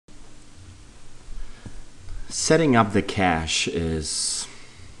Setting up the cache is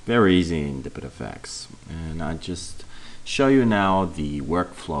very easy in DPIT Effex, and I just show you now the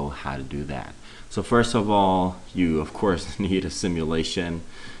workflow how to do that. So first of all, you of course need a simulation.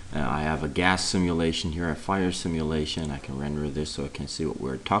 I have a gas simulation here, a fire simulation. I can render this so I can see what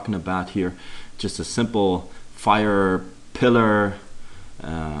we're talking about here. Just a simple fire pillar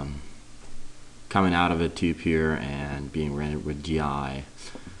coming out of a tube here and being rendered with GI.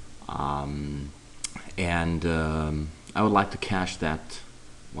 I would like to cache that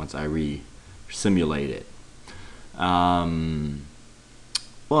once I re-simulate it.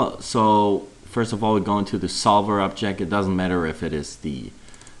 Well, so first of all, we go into the solver object. It doesn't matter if it is the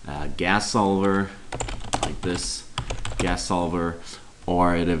gas solver, like this gas solver,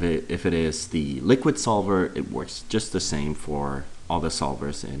 or if it is the liquid solver. It works just the same for all the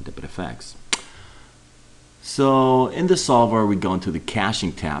solvers in DPIT Effex. So in the solver, we go into the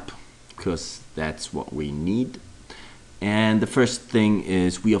caching tab because that's what we need. And the first thing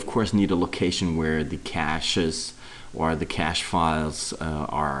is we of course need a location where the caches or the cache files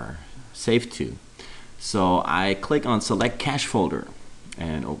are saved to. So I click on select cache folder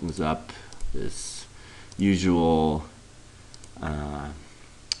and opens up this usual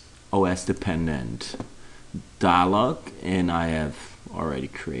OS dependent dialog, and I have already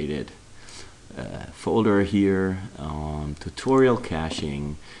created a folder here on tutorial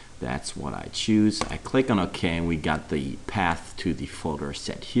caching. That's what I choose. I click on OK, and we got the path to the folder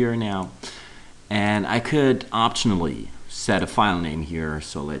set here now. And I could optionally set a file name here.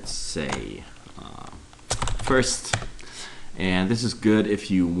 So let's say first. And this is good if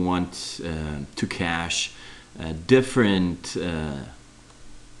you want to cache different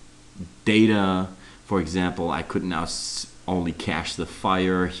data. For example, I could now only cache the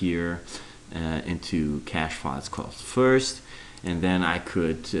fire here into cache files called first. And then I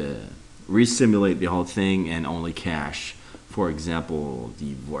could resimulate the whole thing and only cache, for example,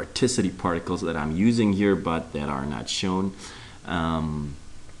 the vorticity particles that I'm using here but that are not shown. And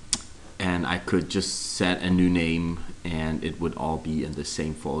I could just set a new name and it would all be in the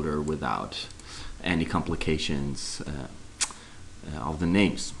same folder without any complications of the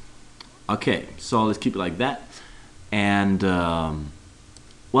names. Okay, so let's keep it like that. And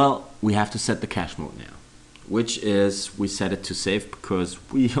well, we have to set the cache mode now, which is we set it to save because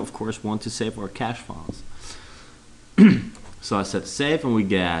we of course want to save our cache files. So I set save, and we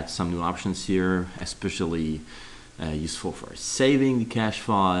get some new options here, especially useful for saving the cache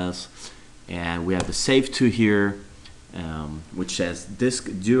files. And we have the save to here, which says disk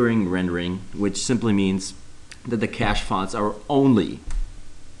during rendering, which simply means that the cache files are only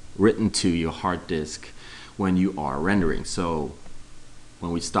written to your hard disk when you are rendering. So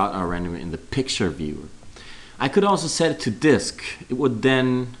when we start our rendering in the picture viewer, I could also set it to disk. It would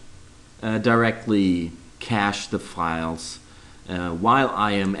then directly cache the files while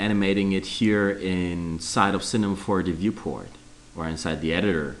I am animating it here inside of Cinema 4D viewport or inside the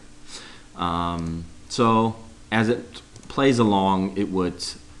editor. So as it plays along, it would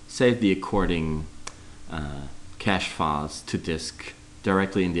save the according cache files to disk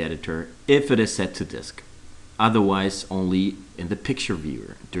directly in the editor if it is set to disk. Otherwise, only in the picture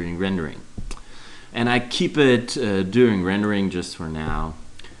viewer during rendering. And I keep it during rendering just for now.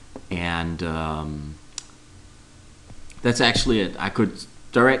 And that's actually it. I could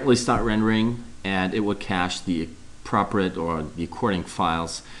directly start rendering and it would cache the appropriate or the according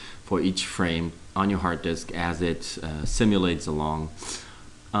files for each frame on your hard disk as it simulates along.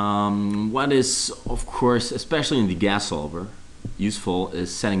 What is, of course, especially in the gas solver, useful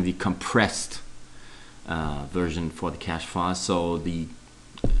is setting the compressed version for the cache files. So the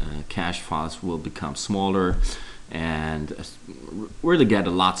cache files will become smaller and really get a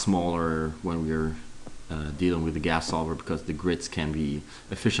lot smaller when we're dealing with the gas solver because the grids can be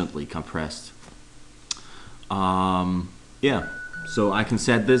efficiently compressed. Yeah, so I can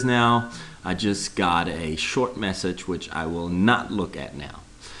set this now. I just got a short message which I will not look at now.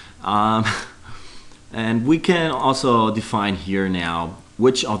 And we can also define here now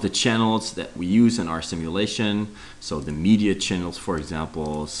which of the channels that we use in our simulation. So the media channels, for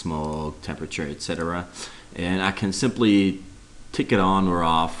example, smoke, temperature, etc. And I can simply tick it on or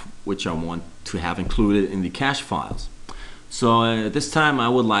off which I want to have included in the cache files. So this time I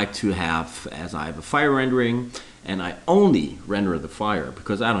would like to have, as I have a fire rendering, and I only render the fire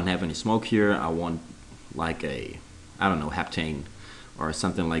because I don't have any smoke here. I want like a, I don't know, heptane or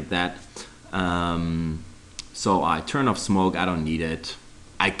something like that. So I turn off smoke. I don't need it.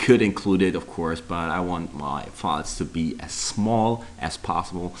 I could include it, of course, but I want my files to be as small as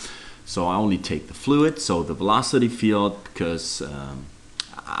possible. So I only take the fluid, so the velocity field, because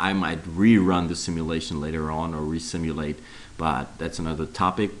I might rerun the simulation later on or resimulate, but that's another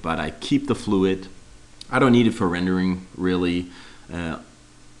topic. But I keep the fluid. I don't need it for rendering really,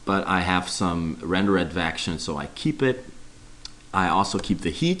 but I have some render advection, so I keep it. I also keep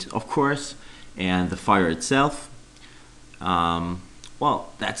the heat, of course, and the fire itself.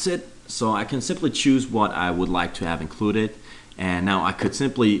 Well, that's it. So I can simply choose what I would like to have included, and now I could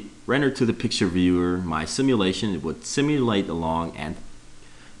simply render to the picture viewer my simulation. It would simulate along, and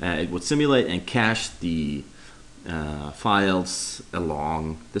it would simulate and cache the files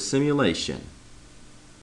along the simulation.